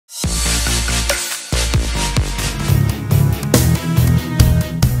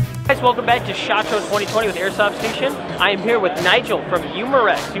guys, welcome back to SHOT Show 2020 with Airsoft Station. I am here with Nigel from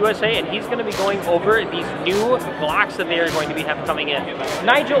Umarex USA, and he's going to be going over these new Glocks that they are going to be coming in.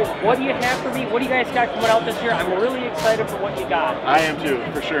 Nigel, what do you have for me? What do you guys got coming out this year? I'm really excited for what you got. I am too,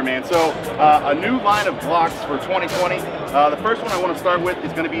 for sure, man. So, a new line of Glocks for 2020. The first one I want to start with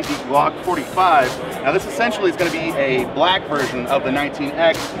is going to be the Glock 45. Now, this essentially is going to be a black version of the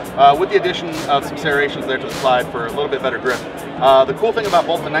 19X with the addition of some serrations there to the slide for a little bit better grip. The cool thing about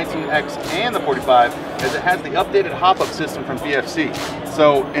both the 19X and the 45 is it has the updated hop-up system from VFC.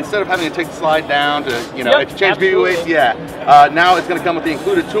 So instead of having to take the slide down to, you know, if you change BB weights, now it's going to come with the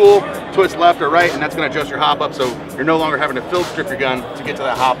included tool, twist left or right, and that's going to adjust your hop-up, so you're no longer having to field strip your gun to get to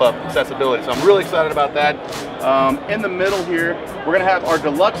that hop-up accessibility. So I'm really excited about that. In the middle here, we're going to have our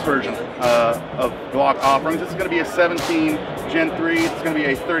deluxe version of Glock offerings. This is going to be a 17 Gen 3. It's going to be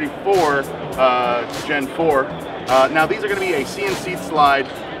a 34 Gen 4. Now these are going to be a CNC slide.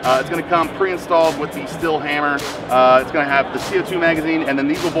 It's going to come pre-installed with the steel hammer. It's going to have the CO2 magazine, and then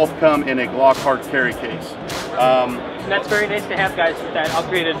these will both come in a Glock hard carry case. And that's very nice to have, guys, with that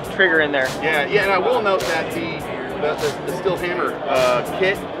upgraded trigger in there. Yeah, and I will note that the steel hammer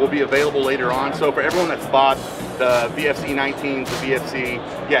kit will be available later on. So for everyone that's bought the VFC 19s, the VFC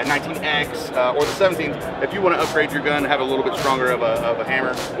 19X, or the 17s, if you want to upgrade your gun and have a little bit stronger of a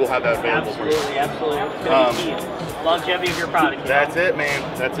hammer, we'll have that available for you. Absolutely. It's going to be key. Longevity of your product. That's it, man.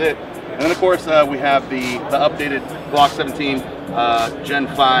 That's it. And then, of course, we have the updated Glock 17 Gen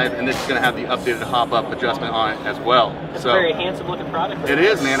 5, and this is going to have the updated hop-up adjustment on it as well. It's a very handsome-looking product. It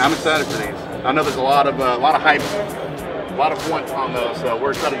is, man. I'm excited for these. I know there's a lot of hype, a lot of want on those, so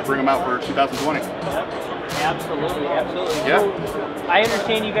we're excited to bring them out for 2020. Absolutely. Yeah. So, I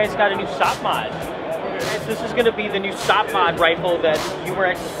understand you guys got a new SOP mod. This is going to be the new SOP mod rifle that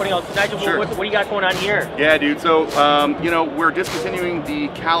Umarex is putting out. So Nigel, sure. what do you got going on here? Yeah, dude. So, you know, we're discontinuing the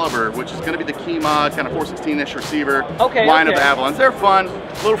Caliber, which is going to be the key mod, kind of 416-ish receiver line of Avalons. They're fun,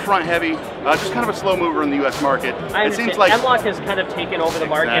 a little front heavy, just kind of a slow mover in the U.S. market. It seems like M-Lock has kind of taken over the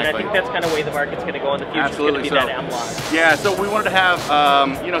market, and I think that's kind of the way the market's going to go in the future. Absolutely. It's going to be that M-Lock. Yeah, so we wanted to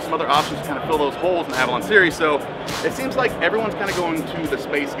have, you know, some other options to kind of fill those holes in the Avalon series. So it seems like everyone's kind of going to the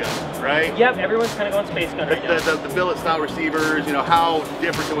space gun, right? Yep, everyone's kind of going space gun right now. The billet style receivers, you know, how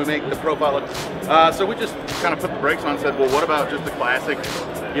different can we make the profile look? So we just kind of put the brakes on and said, well, what about just the classic,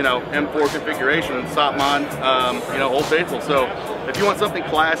 you know, M4 configuration and SOP mod, you know, Old Faithful. So if you want something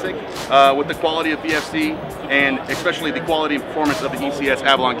classic with the quality of VFC and especially the quality and performance of the ECS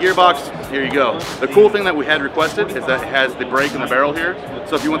Avalon gearbox, here you go. The cool thing that we had requested is that it has the brake in the barrel here.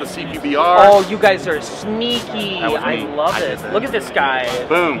 So if you want the CQBR. Oh, you guys are sneaky. I love it. Look at this guy.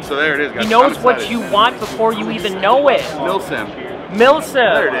 Boom. So there it is, guys. He knows what you want before you even know it. Milsim.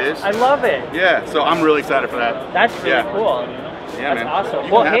 There it is. I love it. Yeah, so I'm really excited for that. That's really cool. Yeah, that's man. Awesome.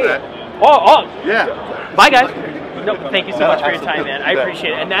 You can have that. Yeah. Bye, guys. No, thank you so much for your time, man. I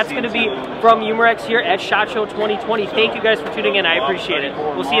appreciate it. And that's going to be from Umarex here at SHOT Show 2020. Thank you guys for tuning in. I appreciate it.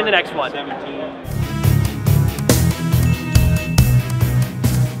 We'll see you in the next one.